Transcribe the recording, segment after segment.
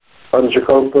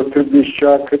Panchakalpa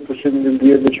Tubhischa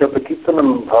Kritasindhya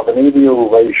Vichapatitanam Bhavanebhyo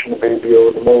Vaishnavebhyo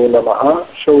Namo Namaha.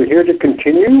 So we're here to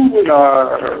continue with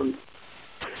our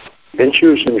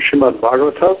ventures in Srimad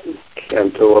Bhagavatam,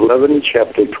 Canto 11,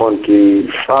 Chapter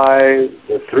 25,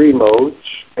 the three modes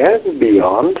and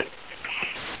beyond.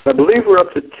 I believe we're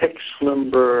up to text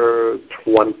number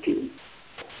 20,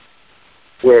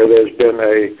 where there's been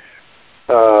a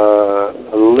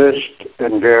list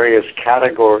in various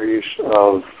categories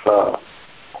of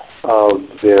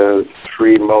the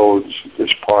three modes.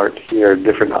 This part here,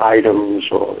 different items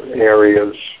or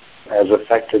areas as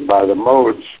affected by the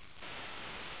modes.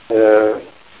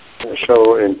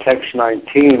 So in text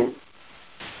 19,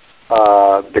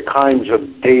 the kinds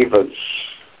of devas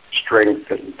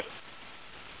strengthened.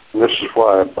 And this is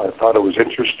why I thought it was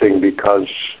interesting, because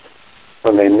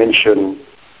when they mention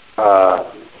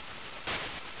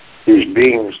these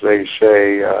beings, they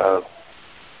say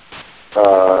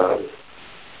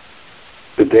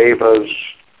the devas,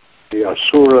 the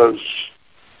asuras,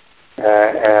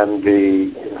 and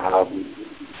the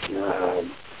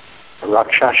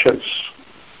rakshasas.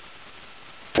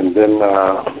 And then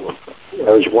I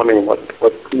was wondering what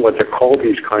they call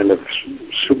these kind of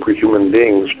superhuman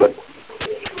beings, but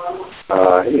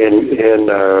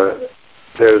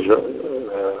there's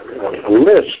a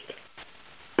list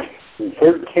in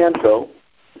 3rd Canto,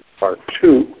 Part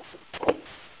 2,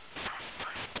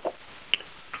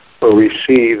 where we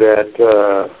see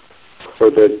that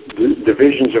where the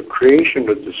divisions of creation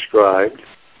are described.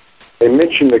 They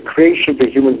mention the creation of the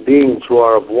human beings who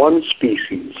are of one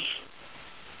species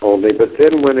only, but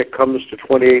then when it comes to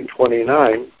 28 and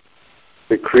 29,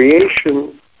 the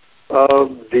creation of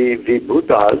the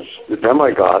Buddhas, the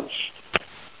demigods,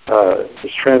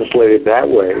 is translated that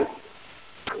way,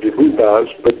 the Buddhas,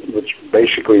 but which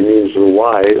basically means the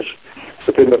wise.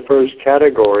 But then the first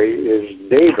category is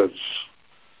devas,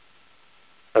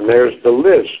 and there's the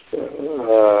list,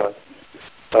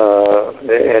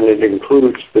 and it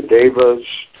includes the devas,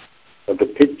 the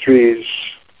pitris,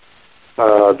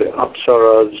 the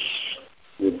apsaras,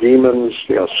 the demons,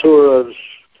 the asuras,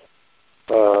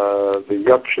 the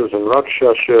yakshas and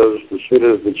rakshasas, the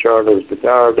siddhas, the chardas, the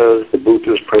dhardas, the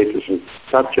bhutas, pretas, and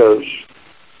satyas.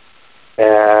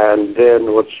 And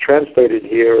then what's translated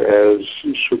here as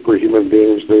superhuman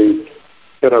beings, the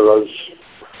kinaras,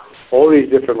 all these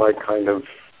different kind of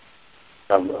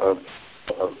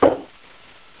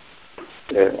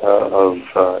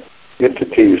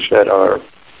entities that are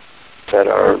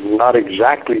not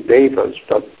exactly devas,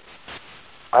 but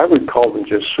I would call them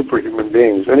just superhuman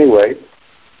beings. Anyway,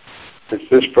 it's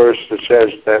this verse that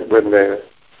says that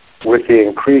with the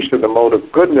increase of the mode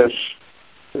of goodness,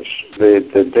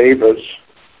 the devas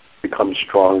become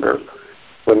stronger.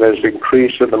 When there's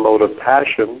increase in the mode of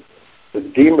passion, the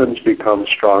demons become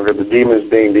stronger. The demons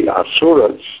being the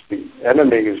asuras, the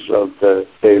enemies of the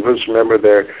devas. Remember,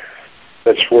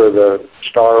 that's where the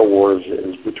Star Wars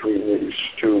is, between these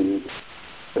two,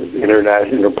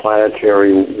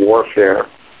 interplanetary warfare.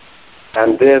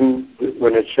 And then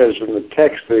when it says in the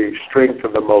text, the strength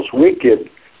of the most wicked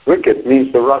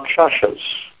means the rakshasas.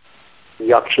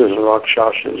 Yakshas and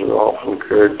rakshasas are often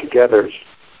paired together.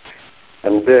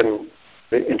 And then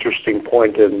the interesting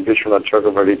point in Vishwanath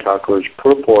Chakravarti Thakur's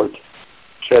purport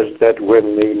says that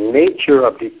when the nature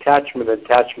of detachment,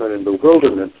 attachment, and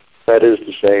bewilderment, that is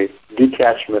to say,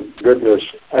 detachment, goodness,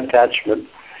 attachment,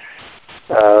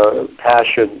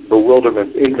 passion,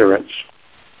 bewilderment, ignorance,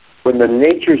 when the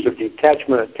natures of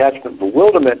detachment, attachment,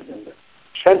 bewilderment, and the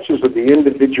senses of the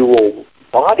individual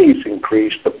bodies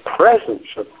increase, the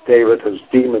presence of devatas,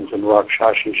 demons, and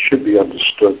rakshasas should be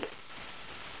understood.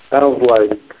 Sounds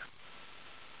like,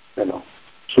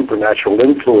 supernatural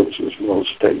influences in those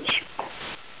states.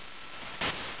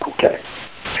 Okay.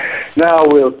 Now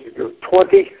we'll do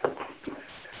 20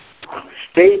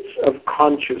 states of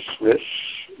consciousness.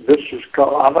 This is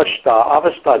called avastha.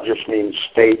 Avastha just means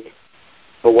state,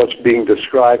 but what's being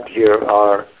described here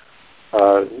are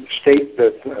state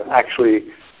that actually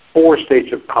 4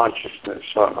 states of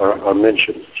consciousness are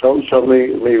mentioned. So let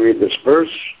me read this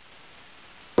verse.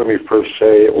 Let me first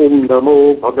say, Om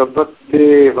Namo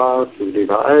Bhagavate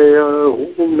Vasudevaya,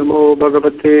 Om Namo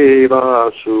Bhagavate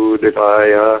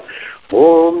Vasudevaya,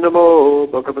 Om Namo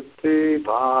Bhagavate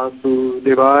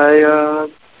Vasudevaya.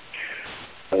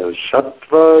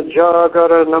 Sattva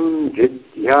Jagaranam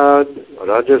Vidyad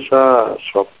Rajasa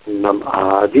Swapnam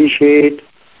Adishet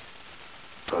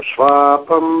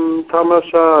Swapam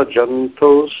Tamasa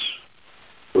Jantos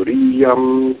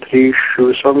Turiyam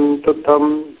Trishu Santatam.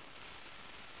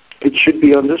 It should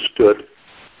be understood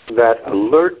that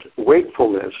alert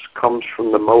wakefulness comes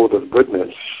from the mode of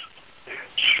goodness.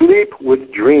 sleep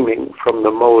with dreaming from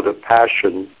the mode of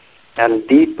passion, and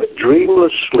deep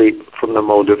dreamless sleep from the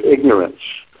mode of ignorance.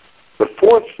 The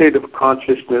fourth state of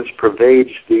consciousness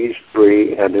pervades these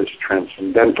three and is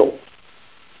transcendental.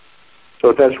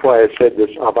 So that's why I said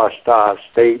this avastha,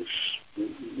 states,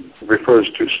 refers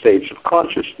to states of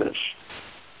consciousness.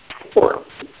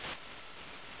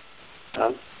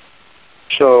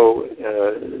 So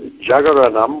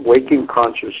Jagaranam, waking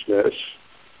consciousness,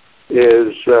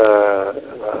 is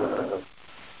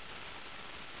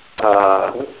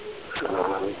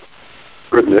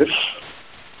goodness.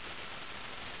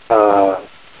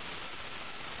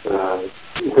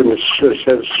 When it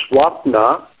says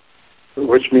swapna,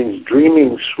 which means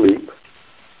dreaming sleep,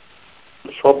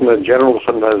 swapna in general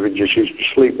sometimes we just use for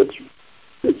sleep.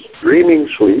 It's dreaming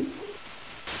sleep.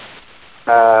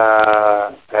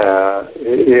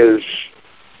 Is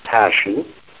passion,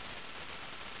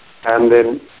 and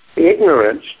then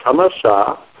ignorance,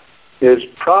 tamasa, is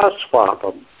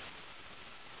prasvapam.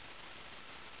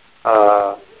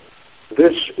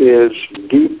 This is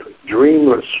deep,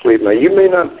 dreamless sleep. Now, you may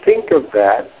not think of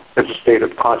that as a state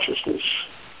of consciousness,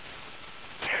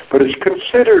 but it's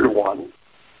considered one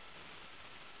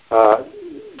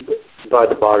by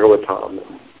the Bhagavatam,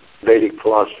 Vedic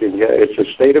philosophy. Yeah, it's a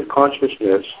state of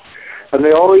consciousness, and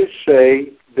they always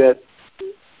say that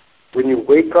when you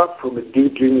wake up from a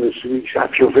deep dreamless sleep, I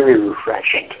feel very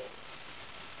refreshed.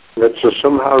 That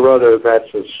somehow or other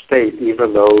that's a state,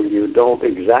 even though you don't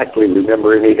exactly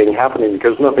remember anything happening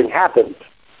because nothing happened.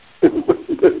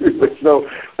 There's no,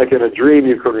 like in a dream,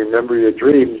 you can remember your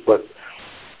dreams, but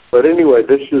anyway,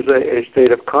 this is a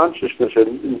state of consciousness.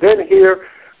 And then here,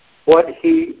 what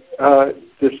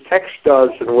this text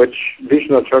does, in which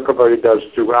Vishnu Chakravarti does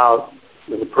throughout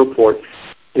in the purport,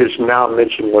 is now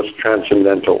mentioned was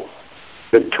transcendental.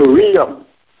 The Turiyam,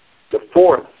 the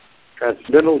fourth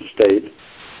transcendental state,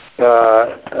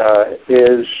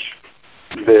 is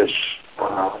this,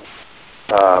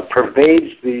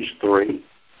 pervades these three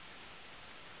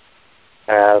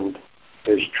and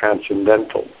is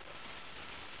transcendental.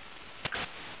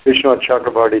 Vishnu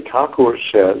Chakravarti Thakur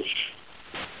says,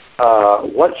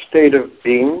 what state of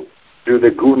being do the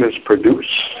gunas produce?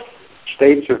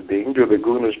 States of being do the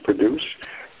gunas produce?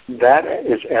 That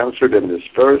is answered in this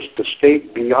verse. The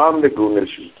state beyond the gunas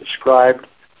is described.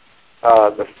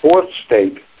 The fourth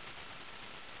state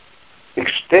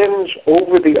extends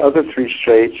over the other three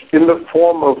states in the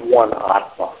form of one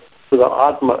Atma. So the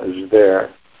Atma is there.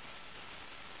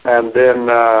 And then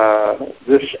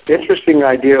this interesting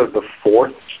idea of the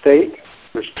fourth state,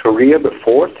 this Turiya, the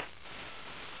fourth,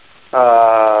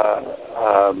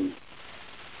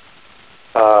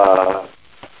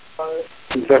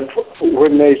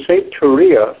 when they say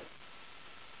Turiya,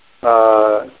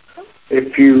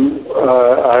 if you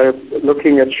are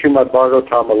looking at Srimad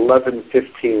Bhagavatam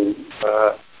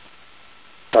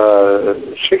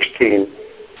 11:15-16,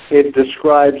 it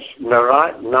describes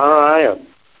Narayan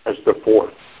as the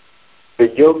fourth. The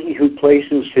yogi who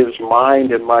places his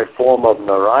mind in my form of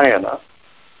Narayana,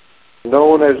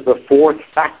 known as the fourth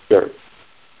factor,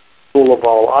 full of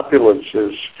all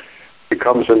opulences,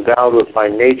 becomes endowed with my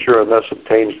nature and thus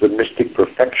obtains the mystic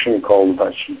perfection called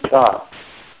Vasita.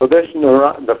 So this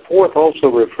the fourth also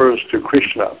refers to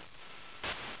Krishna.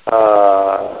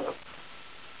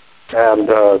 And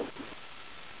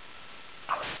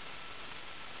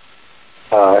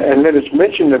then it's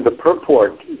mentioned in the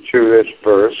purport to this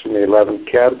verse in the 11th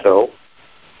Canto,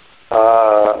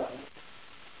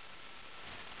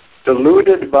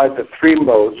 deluded by the three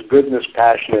modes, goodness,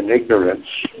 passion, and ignorance,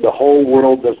 the whole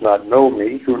world does not know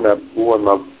me, who am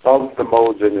above the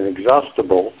modes and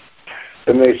inexhaustible.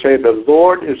 Then they say the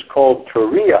Lord is called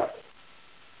Turiya,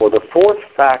 or the fourth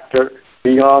factor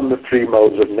beyond the three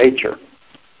modes of nature.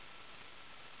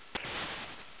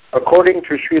 According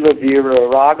to Srila Veera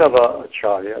Raghava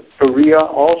Acharya, Turiya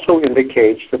also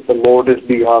indicates that the Lord is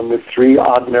beyond the three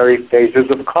ordinary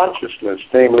phases of consciousness,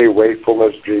 namely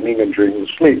wakefulness, dreaming, and dreamless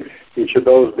sleep, each of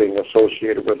those being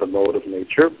associated with a mode of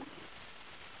nature.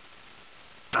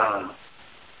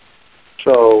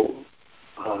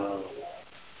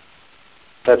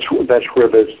 That's where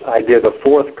this idea of the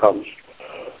fourth comes.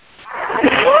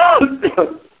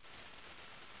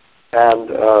 And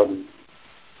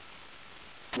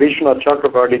Vishnu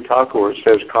Chakravarti Thakur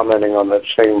says, commenting on that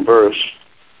same verse,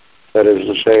 that is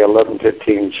to say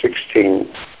 11:15-16,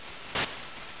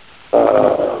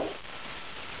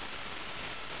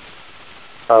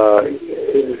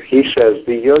 he says,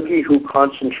 the yogi who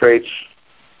concentrates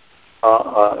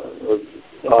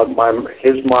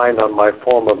his mind on my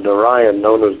form of Narayan,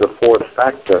 known as the fourth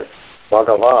factor,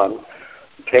 Bhagavan,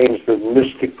 attains the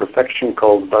mystic perfection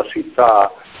called Vasita,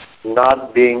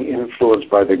 not being influenced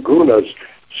by the gunas,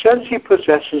 since he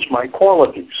possesses my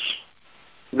qualities.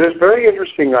 There's very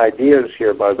interesting ideas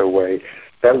here, by the way,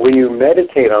 that when you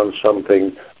meditate on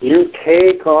something, you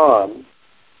take on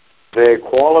the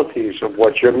qualities of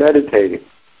what you're meditating.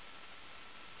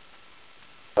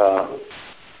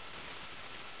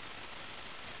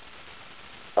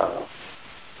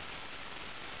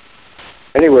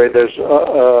 Anyway, there's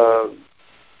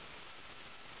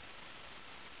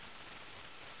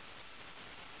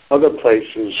other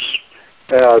places.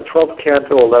 12th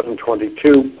Canto,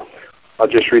 1122. I'll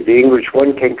just read the English.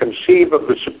 One can conceive of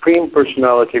the Supreme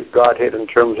Personality of Godhead in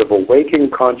terms of a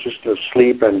waking consciousness,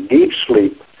 sleep, and deep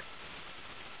sleep,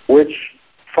 which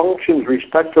functions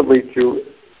respectively through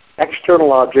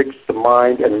external objects, the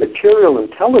mind, and material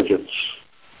intelligence,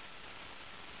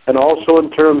 and also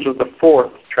in terms of the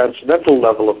fourth, transcendental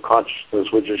level of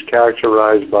consciousness, which is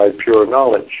characterized by pure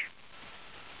knowledge.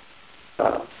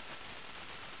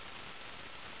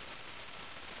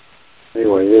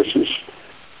 Anyway, this is...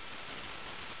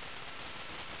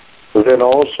 Then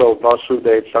also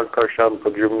Vasudeva, Sankarshan,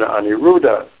 Pradyumna,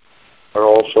 Aniruddha are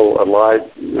also allied,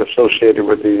 associated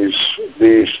with these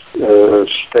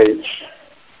states.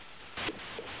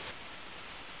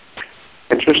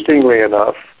 Interestingly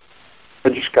enough, I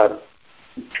just got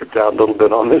tripped out a little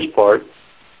bit on this part.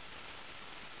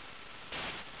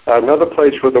 Another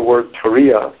place where the word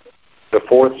Turiya, the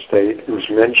fourth state, is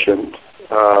mentioned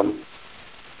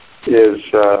is...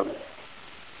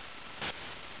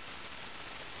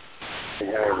 I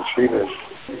haven't seen this.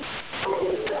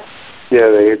 Yeah,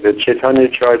 the Chaitanya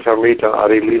Charitamrita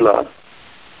Adi Lila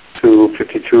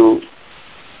 252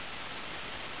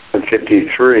 and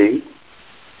 53.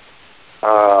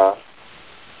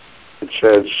 It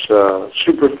says,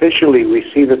 superficially we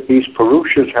see that these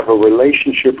Purushas have a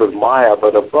relationship with Maya,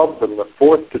 but above them the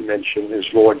fourth dimension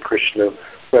is Lord Krishna,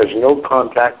 who has no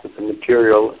contact with the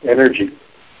material energy.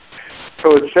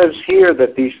 So it says here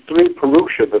that these three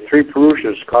Purushas,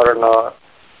 Karana,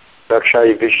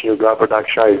 Dakshayi Vishnu,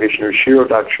 Garbhodakshayi Vishnu,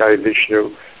 Shirodakshayi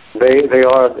Vishnu, they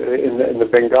are, in the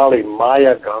Bengali,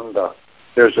 Maya Gandha.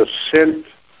 There's a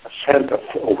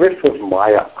whiff of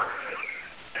Maya,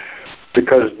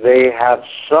 because they have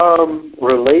some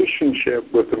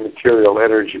relationship with the material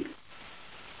energy.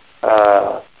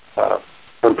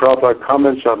 When Prabhupada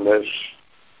comments on this,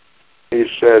 he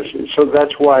says, so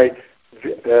that's why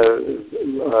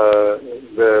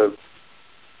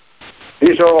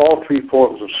these are all three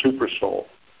forms of supersoul.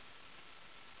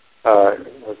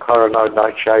 Karana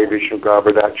Dakshayi Vishnu,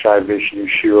 Garbhodakshayi Vishnu,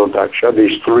 Shirodakshayi,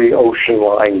 these three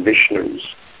ocean-lying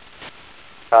Vishnus,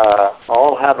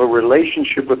 all have a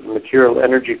relationship with the material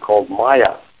energy called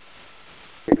Maya,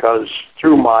 because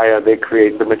through Maya they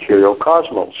create the material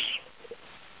cosmos.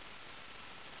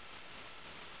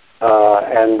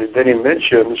 And then he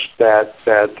mentions that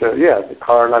the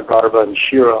Karana, Garbha, and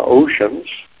Shira oceans,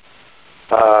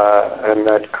 and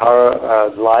that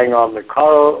lying on the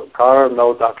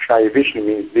Karano Dakshayi Vishnu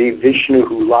means the Vishnu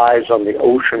who lies on the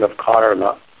ocean of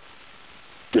Karana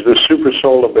is the super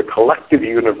soul of the collective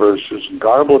universes.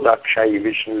 Garbhodakshayi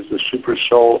Vishnu is the super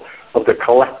soul of the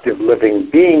collective living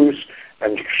beings,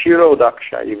 and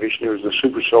Shirodakshayi Vishnu is the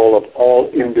super soul of all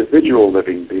individual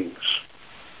living beings.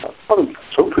 Not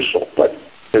super soul, but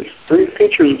there's three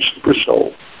features of super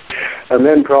soul. And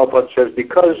then Prabhupada says,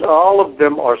 because all of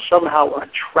them are somehow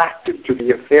attracted to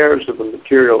the affairs of the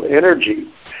material energy,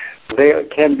 they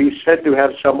can be said to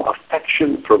have some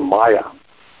affection for Maya.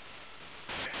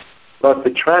 But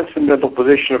the transcendental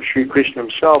position of Sri Krishna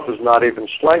himself is not even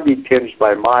slightly tinged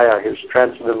by Maya. His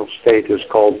transcendental state is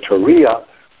called Turiya,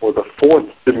 or the fourth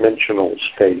dimensional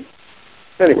state.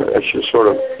 Anyway, that's just sort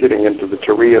of getting into the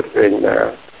Turiya thing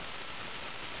there,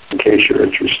 in case you're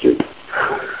interested.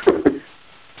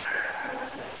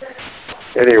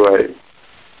 Anyway,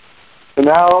 so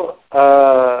now,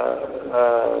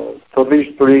 so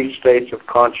these three states of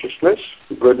consciousness,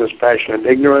 goodness, passion, and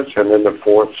ignorance, and then the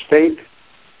fourth state,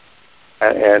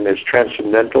 and is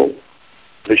transcendental.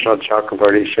 Vishwanath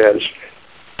Chakravarti says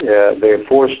the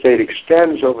fourth state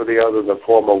extends over the other in the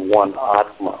form of one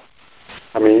Atma.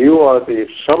 I mean, if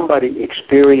somebody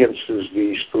experiences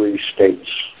these three states.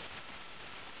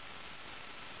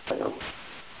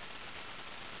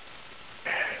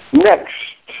 Next,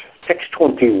 text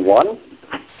 21.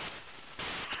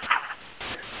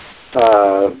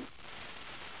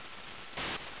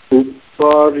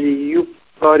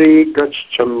 Upari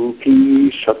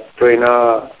gacchanti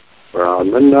satvena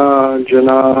brahmana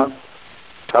jana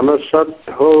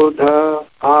tamasathodha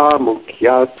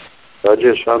amukyat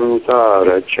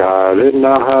rajasantara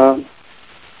charinaha.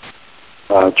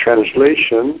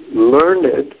 Translation: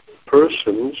 learned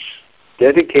persons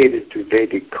dedicated to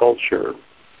Vedic culture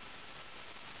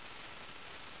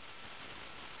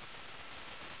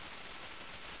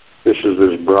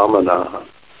this Brahmana.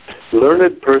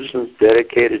 Learned persons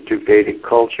dedicated to Vedic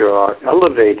culture are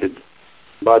elevated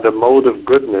by the mode of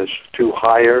goodness to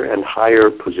higher and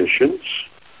higher positions.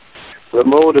 The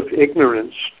mode of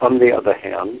ignorance, on the other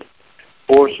hand,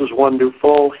 forces one to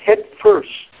fall headfirst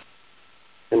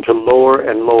into lower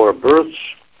and lower births,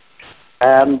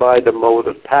 and by the mode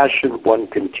of passion, one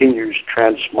continues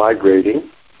transmigrating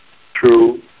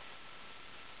through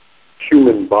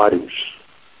human bodies.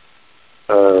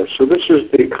 So this is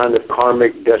the kind of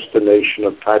karmic destination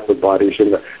of type of bodies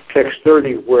in the text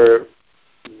 30, where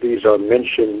these are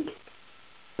mentioned,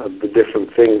 the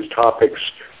different things,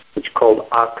 topics. It's called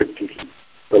akriti,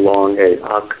 the long A,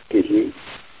 akriti,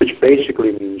 which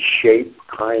basically means shape,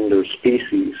 kind, or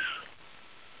species.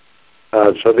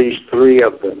 So these three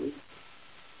of them.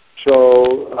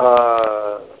 So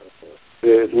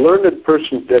the learned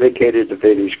person dedicated to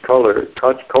Vedic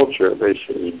culture,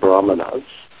 basically Brahmanas,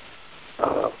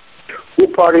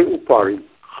 upari,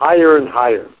 higher and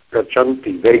higher,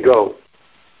 gachanti, they go.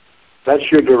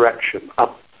 That's your direction,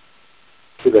 up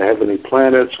to the heavenly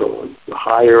planets, or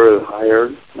higher and higher.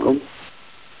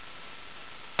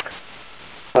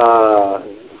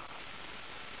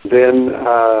 Then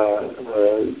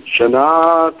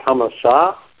jana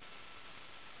tamasa,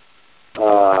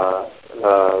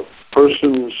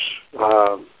 persons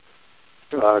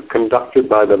conducted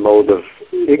by the mode of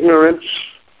ignorance,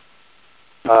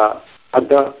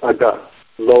 ada,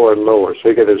 lower and lower. So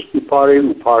you get this upari,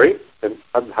 and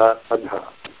adha.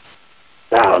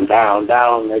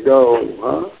 Down they go.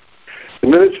 Huh?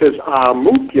 And then it says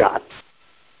amukyat,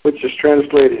 which is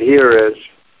translated here as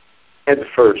head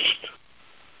first.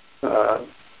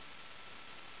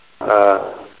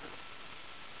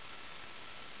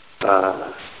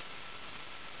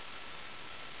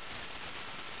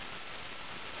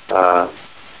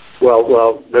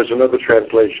 Well, there's another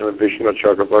translation of Vishnu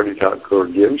Chakravarti Thakur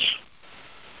gives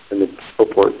in the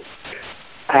purport.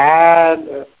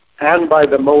 And by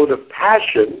the mode of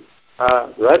passion,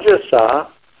 rajasa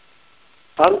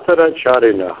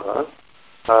antaracharinaha,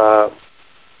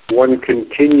 one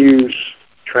continues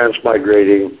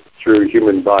transmigrating through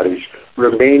human bodies,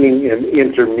 remaining in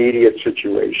intermediate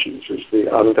situations, is the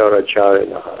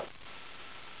antaracharinaha.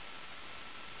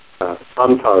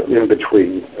 Antar, in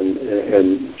between,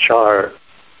 and char,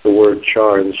 the word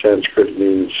char in Sanskrit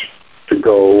means to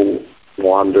go,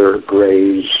 wander,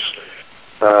 graze,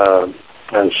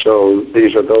 and so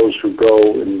these are those who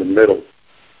go in the middle.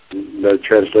 They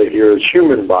translate here as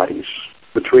human bodies,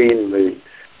 between the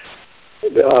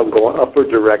going upward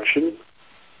direction.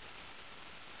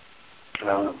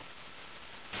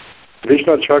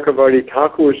 Vishnu Chakravarti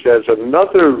Thakur says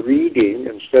another reading,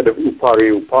 instead of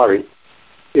upari,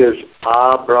 is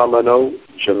abrahmano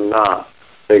jana.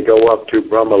 They go up to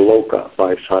Brahmaloka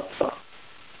by sattva.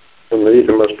 And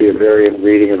there must be a variant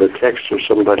reading of the text or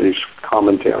somebody's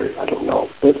commentary. I don't know.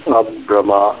 But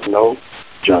abrahmano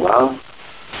jana.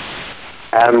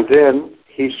 And then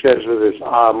he says with his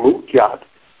amukyat,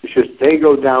 he says they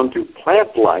go down to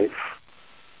plant life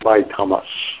by tamas.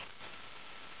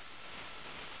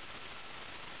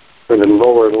 And then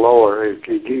lower and lower, it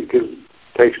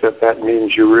takes that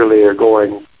means you really are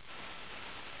going,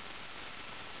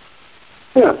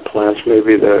 plants,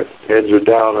 maybe their heads are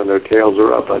down and their tails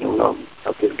are up, I don't know.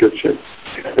 Nothing good shit.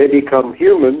 They become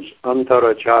humans,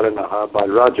 antaracharanaha, by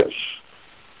rajas.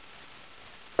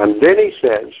 And then he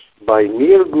says, by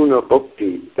nirguna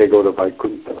bhakti, they go to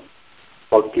Vaikuntha.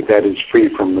 Bhakti that is free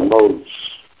from the modes.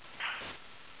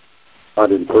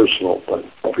 Not impersonal, but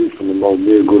free from the mode,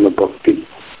 nirguna bhakti.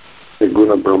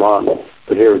 Nirguna Brahman.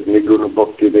 But here at Nirguna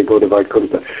Bhakti, they go to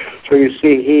Vaikuntha. So you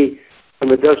see,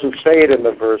 and it doesn't say it in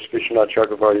the verse, Vishnu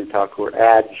Chakravarti Thakur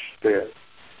adds the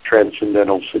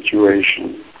transcendental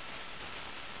situation.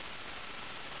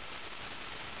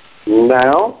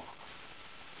 Now,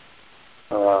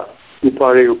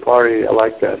 upari, I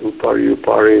like that.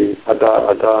 Upari,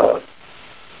 ada.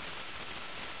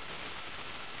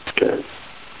 Okay.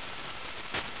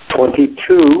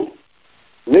 22,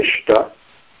 nishta,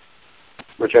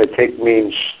 which I take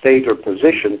means state or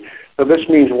position. So this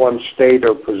means one's state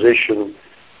or position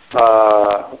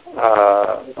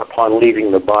upon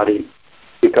leaving the body,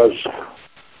 because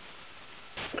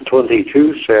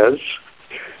 22 says,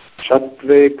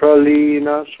 Sattve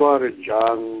pralina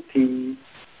swarjanti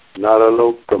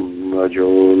naralokam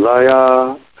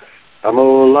ajolaya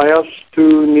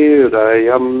amolayastu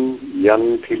nirayam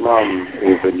yantimam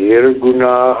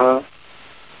uvanirgunaha.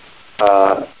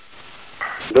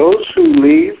 Those who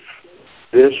leave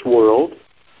this world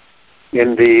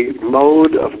in the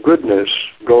mode of goodness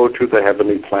go to the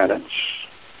heavenly planets.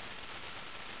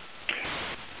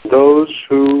 Those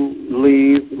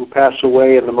who pass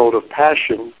away in the mode of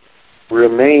passion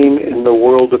remain in the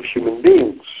world of human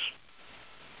beings.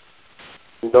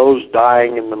 Those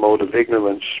dying in the mode of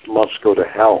ignorance must go to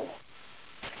hell.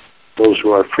 Those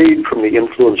who are freed from the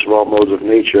influence of all modes of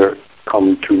nature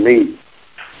come to me.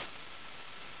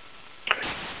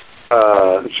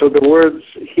 So the words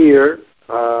here,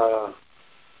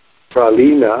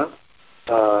 pralina,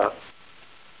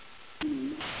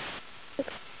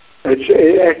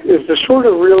 it's the sort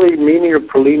of really meaning of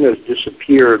pralina has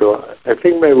disappeared. Or I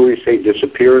think maybe we say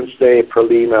disappearance day.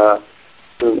 Pralina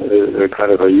is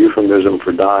kind of a euphemism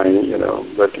for dying,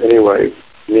 But anyway,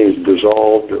 it means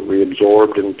dissolved or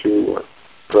reabsorbed into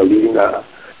pralina.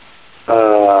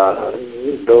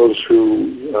 Those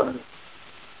who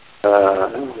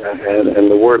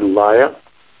and the word laya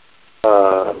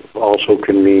also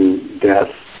can mean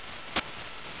death.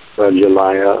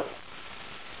 Rajalaya,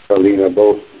 pralina,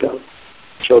 both.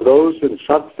 So those in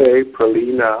sattva,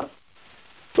 pralina,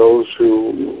 those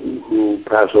who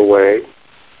pass away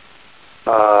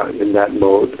in that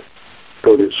mode,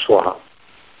 go to swaha.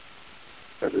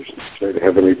 That is to say, the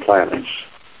heavenly planets.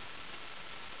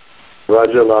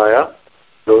 Rajalaya,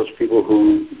 those people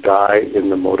who die in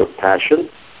the mode of passion,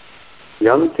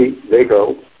 yanti, they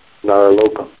go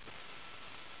naraloka.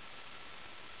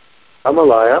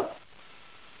 Amalaya,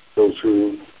 those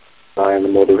who die in the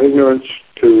mode of ignorance,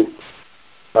 to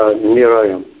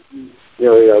nirayam.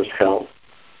 Niraya's hell.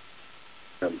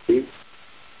 Yanti.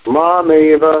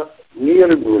 Mameva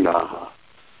nirgunaha.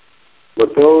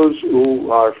 But those who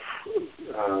are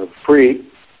free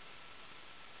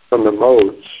from the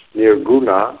modes,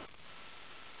 nirguna,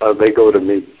 they go to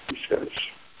me, he says.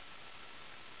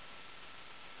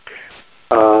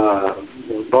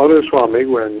 Bodhi Swami,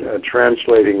 when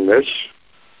translating this,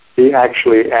 he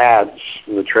actually adds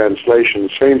in the translation, the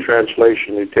same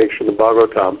translation he takes from the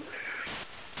Bhagavatam,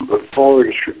 but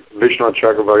following Vishnu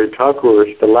Chakravarti Thakur,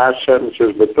 the last sentence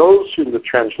is, but those in the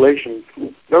translation,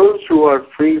 those who are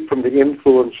free from the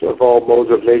influence of all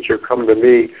modes of nature come to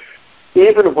me,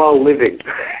 even while living.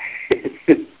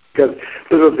 Because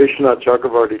Vishnu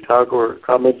Chakravarti Thakur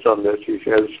comments on this, he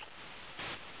says,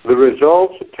 the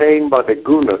results attained by the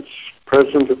gunas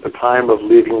present at the time of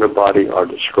leaving the body are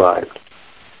described.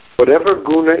 Whatever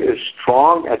guna is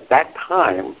strong at that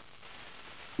time,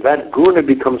 that guna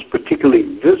becomes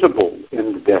particularly visible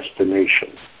in the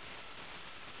destination.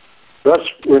 Thus,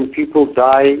 when people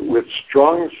die with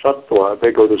strong sattva,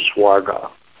 they go to swarga.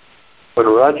 When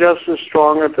rajas is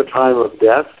strong at the time of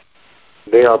death,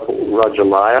 they are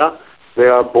rajalaya. They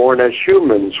are born as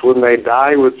humans. When they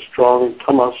die with strong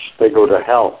tamas, they go to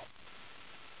hell.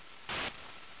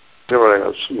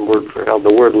 Word for hell.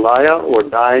 The word laya, or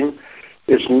dying,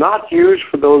 is not used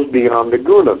for those beyond the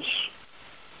gunas.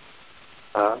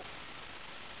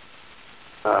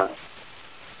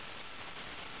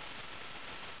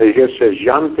 It just says,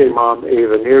 yante mam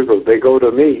eva nirgo, they go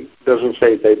to me. It doesn't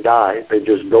say they die, they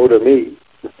just go to me.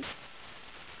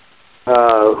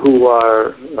 Who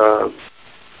are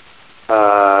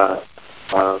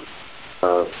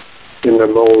in the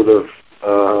mode of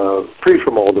free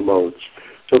from all the modes.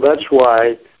 So that's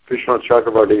why Krishna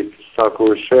Chakravarti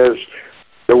Thakur says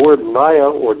the word laya,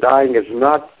 or dying, is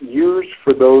not used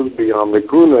for those beyond the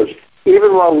gunas,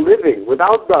 even while living,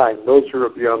 without dying. Those who are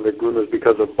beyond the gunas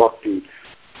because of bhakti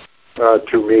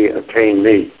to me, attain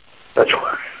me. That's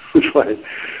why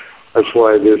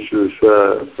this is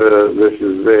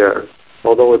there.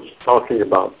 Although it's talking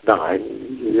about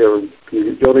dying, you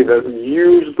don't even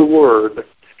use the word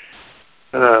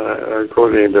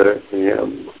according to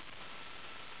him.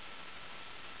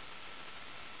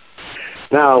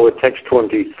 Now with text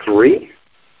 23,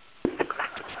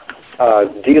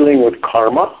 dealing with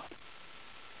karma,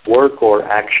 work or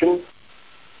action,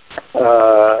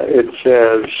 it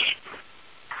says,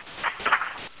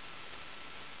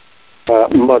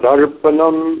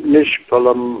 madarpanam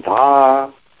nishpalam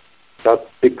bha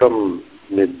tattikam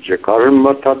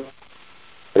nijyakarma tat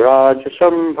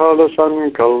rajasam phala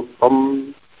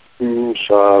sankalpam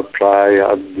sa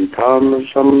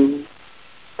prayadhitamsam.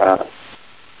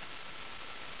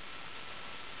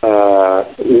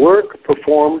 Work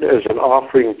performed as an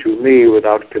offering to me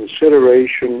without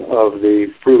consideration of the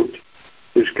fruit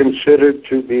is considered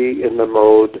to be in the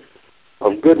mode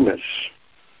of goodness.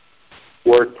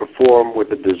 Work performed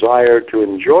with a desire to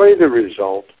enjoy the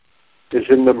result is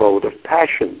in the mode of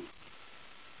passion.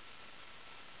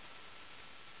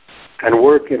 And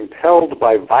work impelled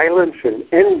by violence and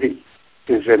envy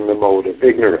is in the mode of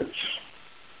ignorance.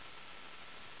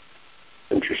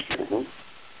 Interesting. Huh?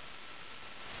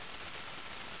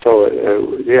 So,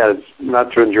 it's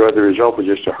not to enjoy the result, but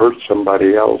just to hurt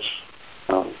somebody else.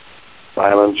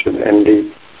 Violence and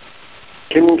envy.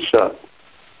 Kimsa,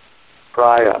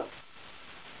 praya,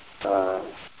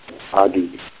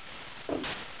 adi.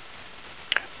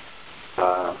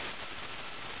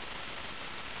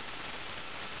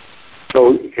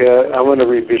 So I want to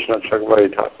read Vishnu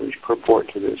Chakravarti Thakur's purport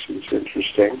to this. It's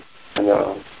interesting. And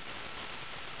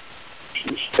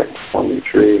this is text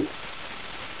 23.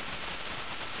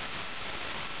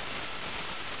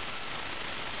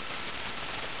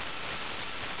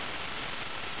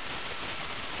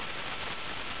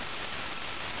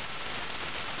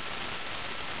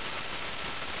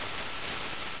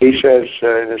 He says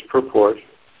in his purport,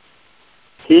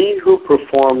 he who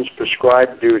performs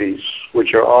prescribed duties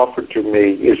which are offered to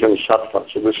me is in sattva.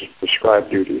 So this is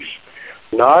prescribed duties.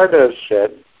 Narada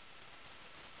said,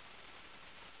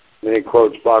 and he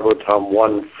quotes Bhagavatam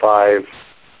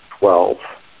 1:5-12,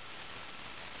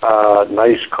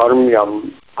 Nais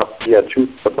karmyam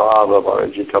apyatutta bhava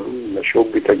varajitam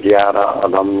nashobhita gyana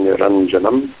anam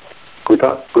niranjanam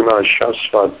kuta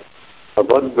gunashasvad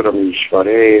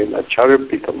abhadramishvare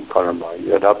nacharpitam karma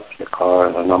yadapya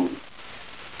karanam.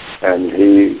 And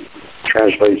he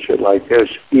translates it like this: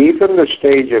 even the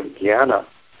stage of jnana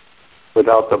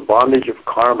without the bondage of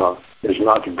karma is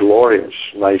not glorious.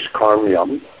 Nice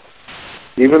karmyam.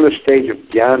 Even the stage of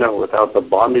jnana without the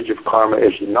bondage of karma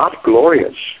is not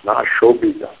glorious, not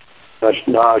shobhita, that's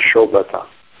not shobhata,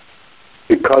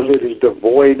 because it is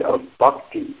devoid of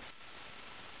bhakti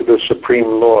to the Supreme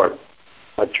Lord,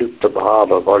 achutta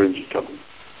bhava varajitam.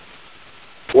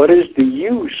 What is the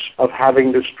use of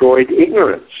having destroyed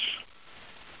ignorance?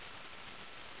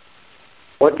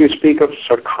 What do you speak of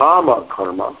sakama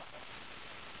karma,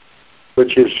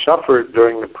 which is suffered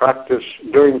during practice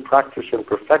and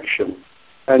perfection,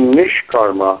 and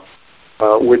nishkarma,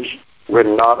 which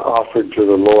when not offered to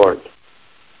the Lord?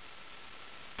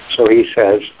 So he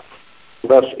says,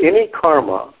 thus any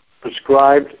karma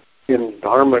prescribed in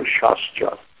Dharma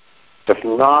Shastra, if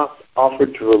not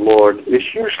offered to the Lord, is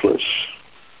useless.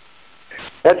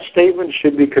 That statement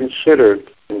should be considered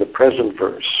in the present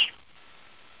verse.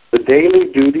 The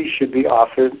daily duty should be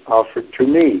offered to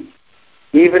me.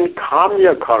 Even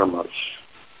kamya karmas,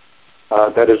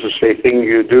 that is to say, things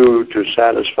you do to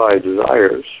satisfy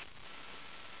desires,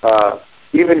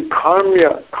 even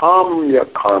kamya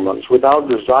karmas without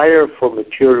desire for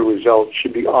material results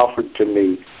should be offered to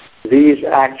me. These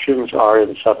actions are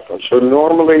in sattva. So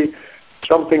normally,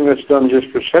 something that's done just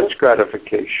for sense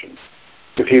gratification,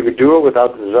 if you could do it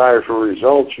without desire for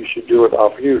results, you should do it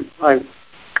off you.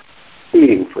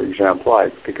 Eating, for example, I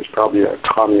think it's probably a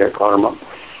kamya karma.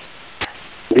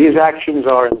 These actions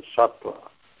are in sattva.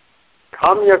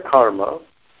 Kamya karma,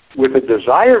 with a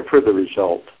desire for the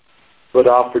result, but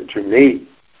offered to me,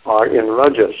 are in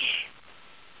rajas.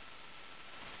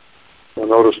 Now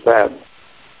notice that.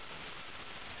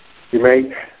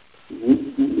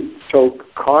 So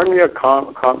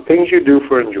kamya, things you do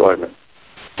for enjoyment,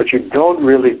 but you don't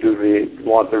really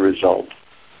want the result.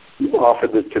 You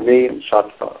offered it to me in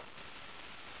sattva.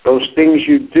 Those things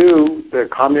you do, the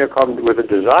kamya karma, with a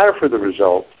desire for the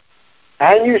result,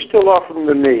 and you still offer them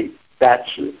to me, that's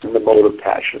in the mode of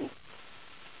passion.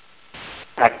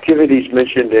 Activities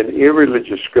mentioned in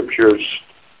irreligious scriptures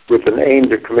with an aim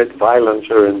to commit violence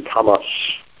are in tamas.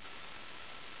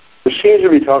 This seems to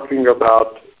be talking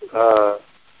about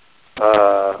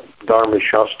Dharma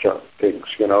Shastra things,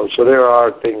 So there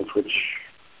are things which,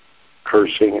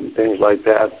 cursing and things like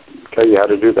that, tell you how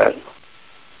to do that.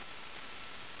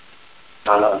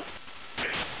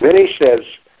 Then he says,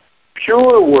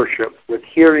 pure worship with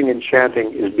hearing and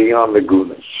chanting is beyond the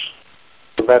gunas.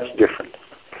 So that's different.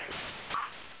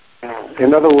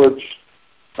 In other words,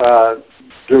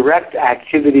 direct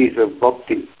activities of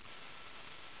bhakti,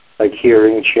 like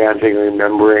hearing, chanting,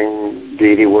 remembering,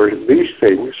 deity worship, these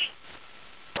things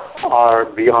are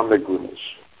beyond the gunas.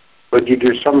 But you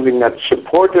do something that's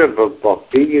supportive of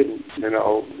bhakti, and you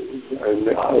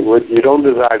don't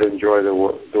desire to enjoy the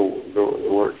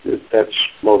work. That's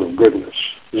mode of goodness.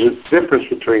 There's a difference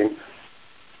between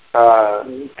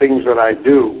things that I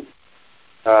do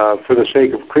for the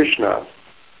sake of Krishna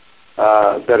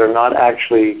that are not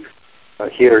actually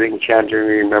hearing, chanting,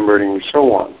 remembering, and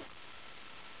so on.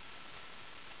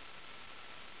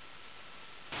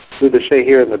 So they say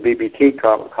here in the BBT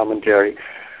commentary,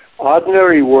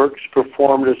 ordinary works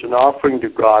performed as an offering to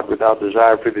God without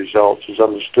desire for results is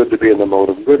understood to be in the mode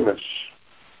of goodness.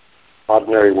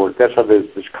 Ordinary work. That's how this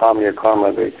kamya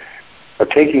karma, they are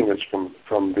taking this from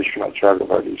Vishnu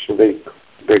Chakravarti. So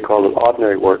they call it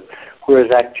ordinary work.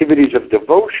 whereas activities of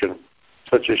devotion,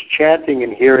 such as chanting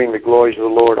and hearing the glories of the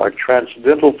Lord, are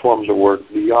transcendental forms of work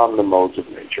beyond the modes of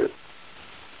nature.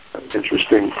 An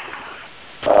interesting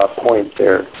point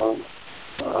there.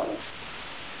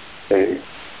 Okay.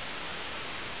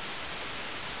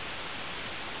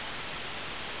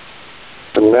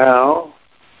 And now,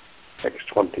 text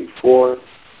 24,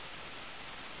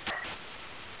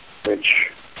 which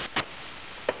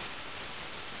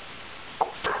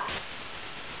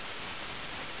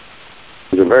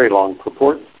is a very long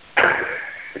purport.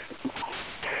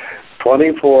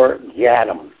 24,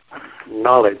 Jnanam,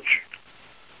 knowledge.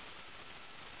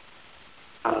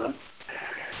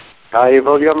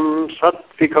 Kaivalyam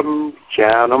satvikam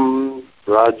jnanam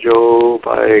rajo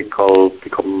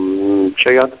vaikalpikam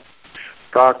chayat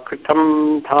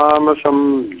prakritam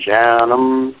tamasam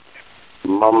jnanam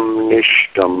mam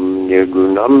nishtam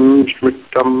nirgunam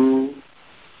smritam.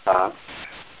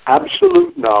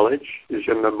 Absolute knowledge is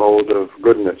in the mode of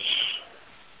goodness.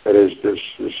 That is this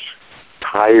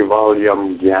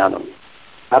kaivalyam jnanam.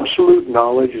 Absolute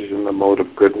knowledge is in the mode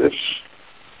of goodness.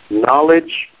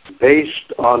 Knowledge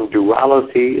based on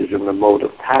duality is in the mode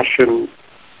of passion,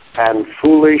 and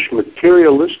foolish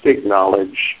materialistic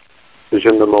knowledge is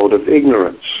in the mode of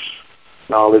ignorance.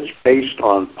 Knowledge based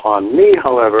upon me,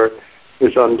 however,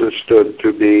 is understood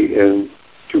to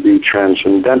be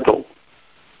transcendental.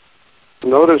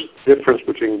 Notice the difference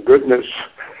between goodness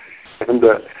and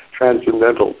the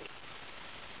transcendental.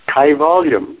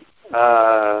 Kaivalyam,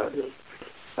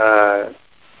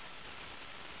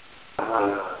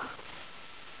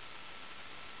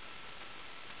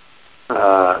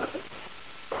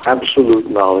 absolute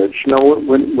knowledge. Now,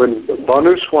 when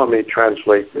Bhanu Swami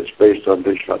translates this based on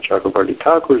Vishwanath Chakravarti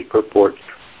Thakur's purport,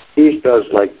 he does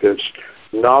like this: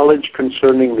 knowledge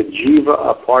concerning the jiva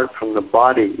apart from the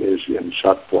body is in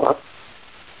sattva.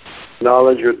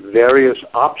 Knowledge with various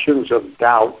options of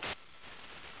doubt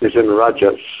is in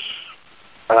rajas.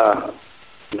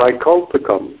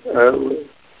 Vaikalpikam,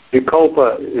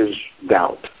 vikalpa is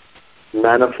doubt.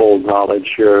 Manifold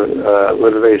knowledge here,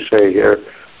 what do they say here?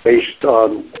 Based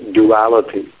on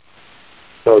duality.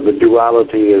 So the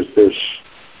duality is this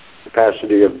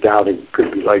capacity of doubting.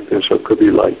 Could be like this or could be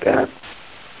like that.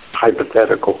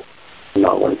 Hypothetical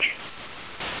knowledge.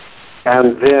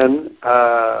 And then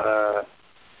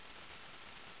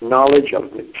knowledge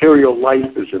of material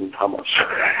life is in tamas.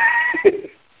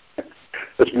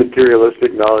 That's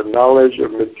materialistic knowledge. Knowledge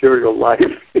of material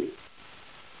life.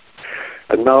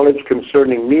 And knowledge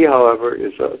concerning me, however,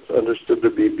 is understood to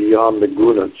be beyond the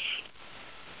gunas.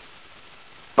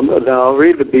 Now I'll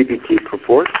read the BBT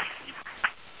purport,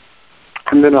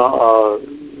 and then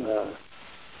Vishwanath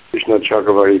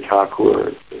Chakravarti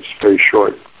Thakur is very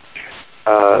short.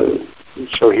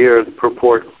 So here the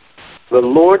purport. The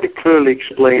Lord clearly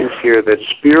explains here that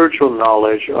spiritual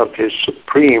knowledge of His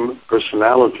Supreme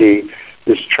Personality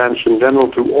is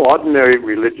transcendental to ordinary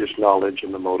religious knowledge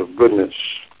in the mode of goodness.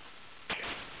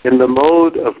 In the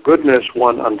mode of goodness,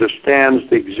 one understands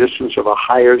the existence of a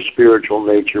higher spiritual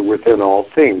nature within all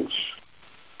things.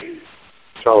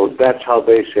 So that's how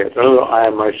they say it. I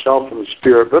am myself in the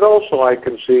spirit, but also I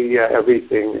can see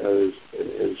everything as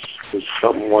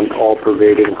someone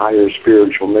all-pervading higher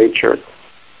spiritual nature.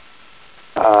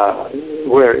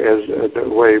 Whereas the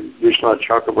way Vishwanath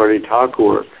Chakravarti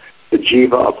Thakur, the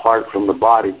jiva apart from the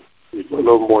body, is a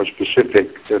little more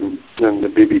specific than the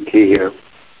BBT here.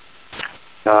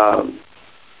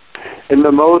 In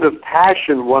the mode of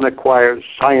passion, one acquires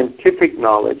scientific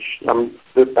knowledge.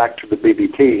 Back to the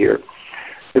BBT here.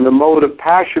 In the mode of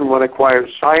passion, one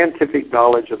acquires scientific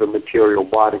knowledge of the material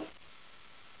body.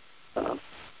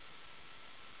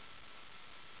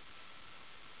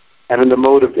 And in the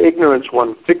mode of ignorance,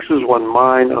 one fixes one's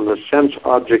mind on the sense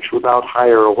objects without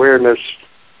higher awareness,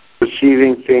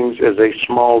 perceiving things as a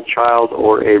small child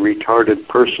or a retarded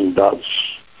person does.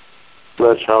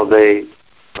 That's how they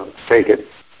take it.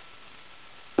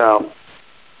 Now,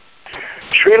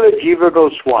 Srila Jiva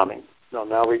Goswami,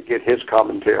 now we get his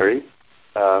commentary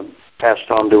passed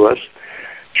on to us.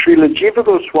 Srila Jiva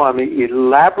Goswami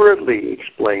elaborately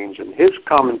explains in his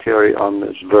commentary on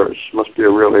this verse, must be a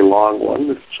really long one,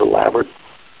 it's elaborate,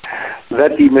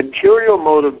 that the material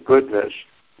mode of goodness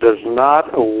does not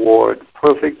award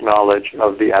perfect knowledge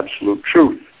of the absolute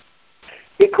truth.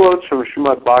 He quotes from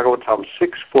Srimad Bhagavatam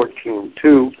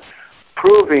 6.14.2,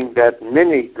 proving that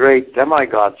many great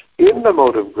demigods in the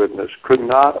mode of goodness could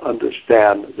not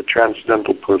understand the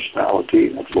transcendental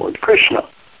personality of Lord Krishna.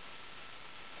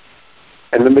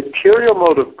 In the material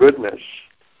mode of goodness,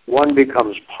 one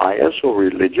becomes pious or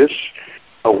religious,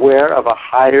 aware of a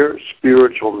higher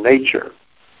spiritual nature.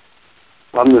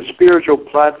 On the spiritual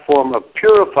platform of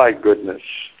purified goodness,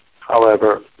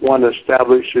 however, one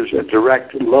establishes a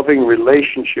direct, loving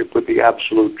relationship with the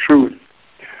absolute truth,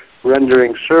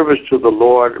 rendering service to the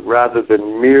Lord rather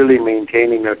than merely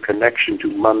maintaining a connection to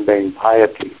mundane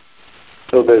piety.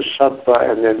 So there's sattva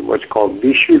and then what's called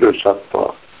vishuddha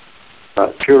sattva,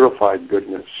 purified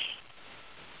goodness.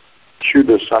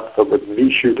 Shuddha sattva, but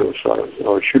vishuddha sattva,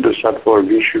 or shuddha sattva or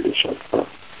vishuddha sattva.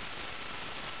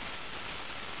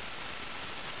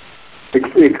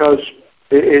 Because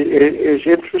it is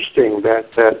interesting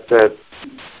that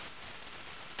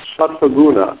sattva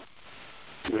guna,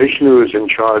 Vishnu is in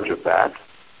charge of that,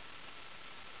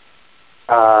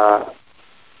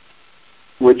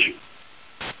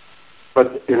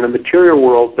 but in the material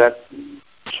world, that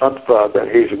sattva that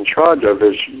he's in charge of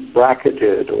is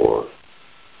bracketed or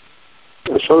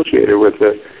associated with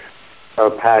the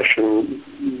passion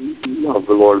of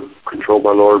the Lord, controlled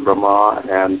by Lord Brahma,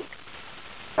 and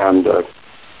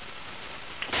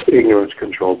ignorance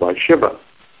controlled by Shiva.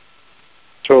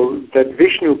 So that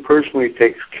Vishnu personally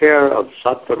takes care of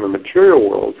sattva in the material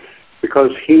world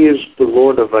because he is the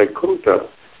Lord of Vaikuntha,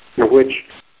 in which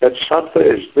that sattva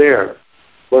is there,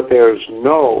 but there's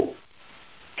no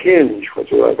tinge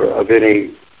whatsoever of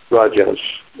any rajas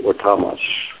or tamas.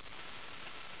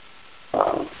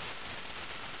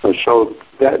 And so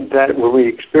that when we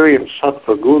experience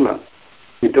sattva guna,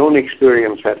 we don't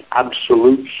experience that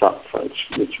absolute sattva.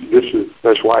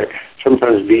 That's why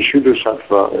sometimes vishuddha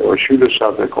sattva or shuddha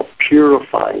sattva are called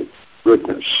purified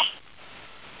goodness.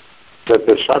 That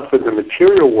the sattva in the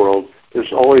material world,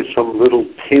 there's always some little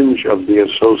tinge of the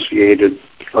associated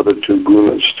other two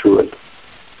gunas to it.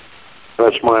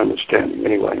 That's my understanding,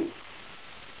 anyway.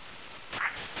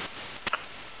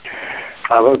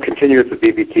 I will continue with the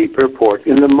BBT purport.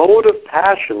 In the mode of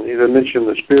passion, as I mentioned,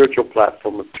 the spiritual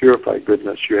platform of purified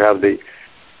goodness, you have the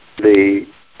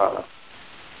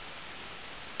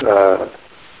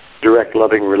direct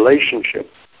loving relationship,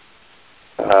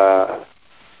 and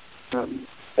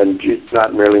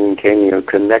not merely maintaining a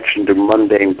connection to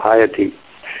mundane piety.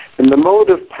 In the mode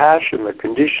of passion, the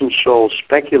conditioned soul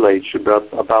speculates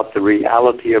about the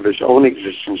reality of his own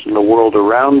existence in the world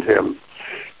around him,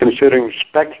 considering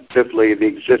speculatively the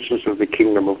existence of the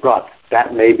kingdom of God.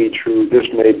 That may be true, this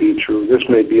may be true, this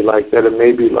may be like that, it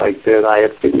may be like that.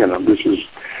 This is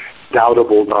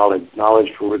doubtable knowledge,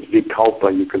 knowledge from which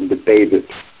vikalpa, you can debate it.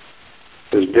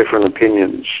 There's different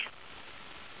opinions.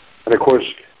 And of course,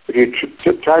 if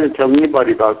you try to tell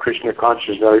anybody about Krishna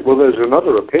consciousness, well, there's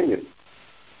another opinion.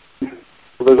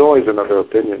 Well, there's always another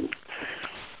opinion.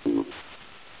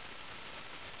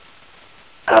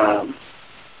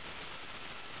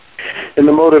 In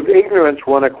the mode of ignorance,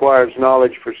 one acquires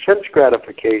knowledge for sense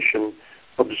gratification,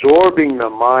 absorbing the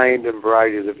mind in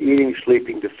varieties of eating,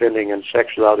 sleeping, defending, and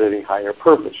sex without any higher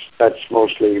purpose. That's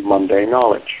mostly mundane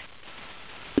knowledge.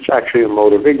 It's actually a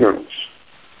mode of ignorance.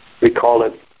 We call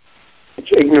it,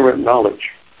 it's ignorant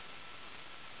knowledge.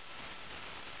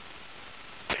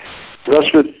 Thus,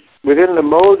 within the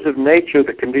modes of nature,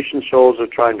 the conditioned souls are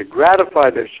trying to gratify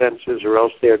their senses, or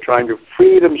else they are trying to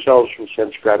free themselves from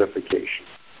sense gratification.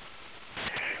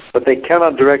 But they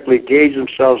cannot directly engage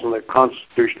themselves in their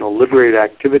constitutional liberated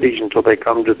activities until they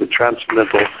come to the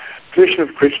transcendental position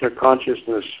of Krishna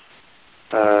consciousness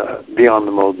beyond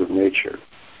the modes of nature.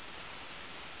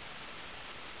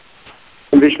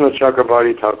 And Vishnu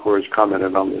Chakravarti Thakur has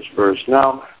commented on this verse.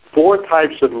 Now, 4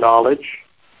 types of knowledge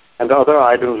and other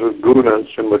items with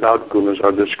gunas and without gunas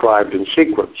are described in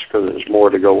sequence, because there's more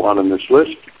to go on in this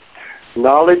list.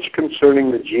 Knowledge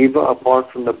concerning the jiva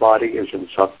apart from the body is in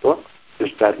sattva.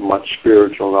 Is that much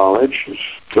spiritual knowledge? Is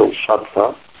still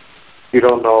sattva. You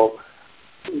don't know.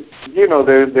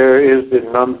 There is the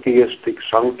non-theistic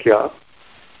Sankhya,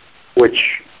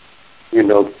 which, the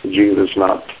jiva is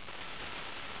not,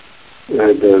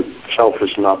 the self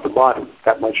is not the body.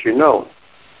 That much you know.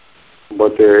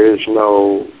 But there is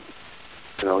no,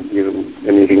 even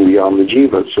anything beyond the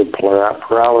jiva. It's a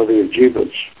plurality of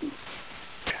jivas.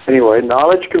 Anyway,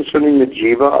 knowledge concerning the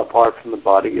jiva apart from the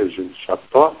body is in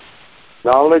sattva.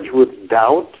 Knowledge with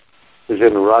doubt is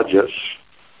in rajas.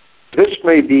 This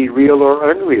may be real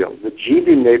or unreal. The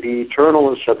jiva may be eternal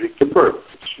and subject to birth.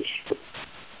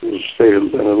 It's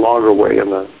stated in a longer way in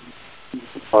the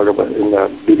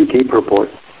BBT purport.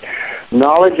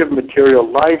 Knowledge of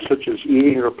material life, such as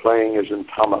eating or playing, is in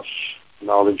tamas.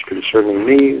 Knowledge concerning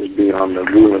me is beyond the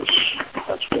gunas.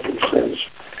 That's what it says.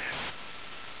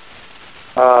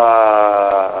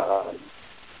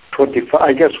 25.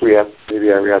 I guess we have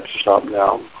to stop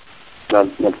now.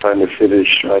 Not trying to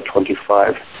finish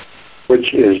 25,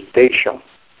 which is desha,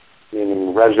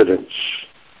 meaning residence,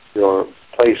 your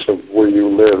place of where you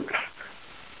live,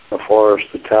 the forest,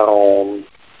 the town,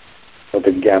 or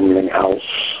the gambling house,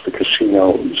 the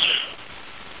casinos.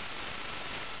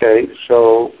 Okay,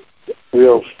 so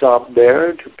we'll stop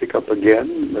there to pick up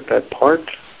again with that part,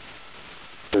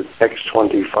 the text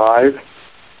 25.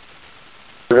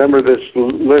 Remember, this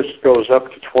list goes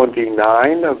up to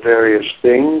 29 of various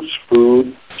things,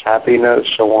 food, happiness,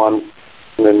 so on,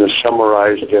 and then the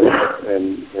summarized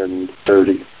in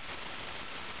 30.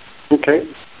 Okay.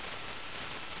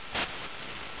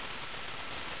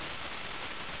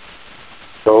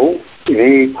 So,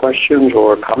 any questions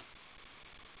or comments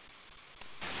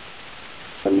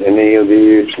on any of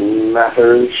these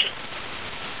matters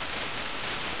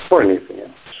or anything else?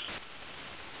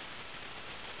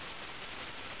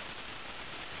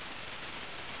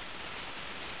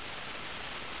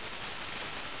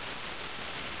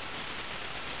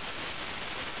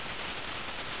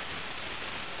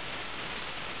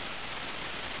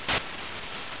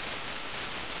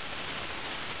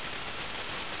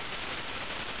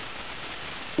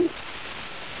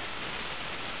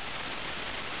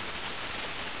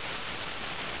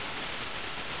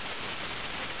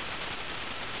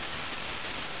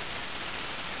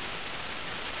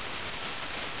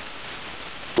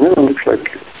 Looks like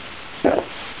not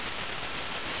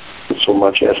so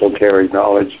much esoteric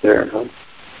knowledge there, huh?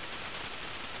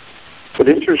 But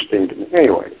interesting to me.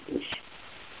 Anyway, there's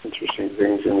interesting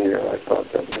things in here. I thought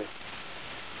that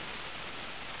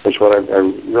that's what I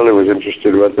really was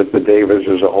interested with. That the Devas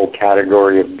is a whole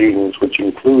category of beings, which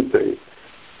include the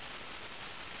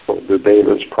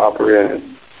Devas proper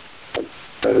in it.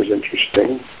 That is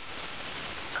interesting.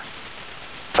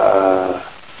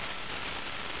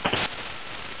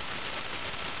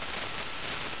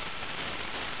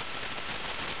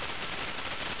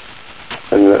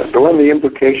 And the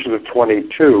implications of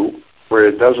 22, where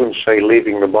it doesn't say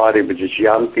leaving the body, but just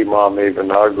yanti mam eva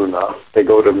narguna, they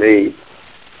go to me,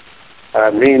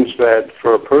 means that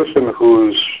for a person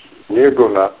who's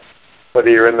nirguna, whether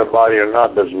you're in the body or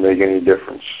not doesn't make any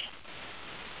difference.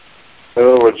 In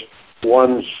other words,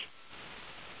 one's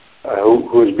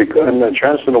who's begun in a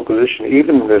transcendental position,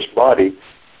 even in this body,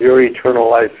 your eternal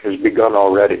life has begun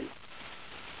already.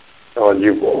 And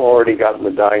you've already gotten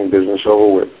the dying business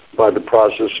over with by the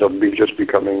process of just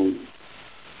becoming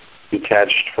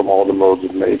detached from all the modes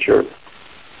of nature.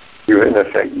 You, in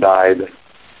effect, died.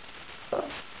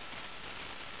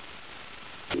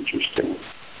 Interesting.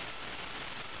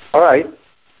 All right.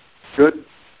 Good.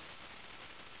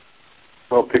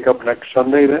 We'll pick up next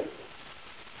Sunday then,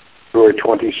 February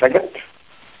 22nd.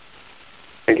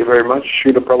 Thank you very much.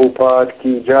 Srila Prabhupada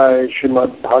ki jai,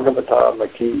 Srimad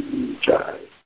Bhagavatam ki jai.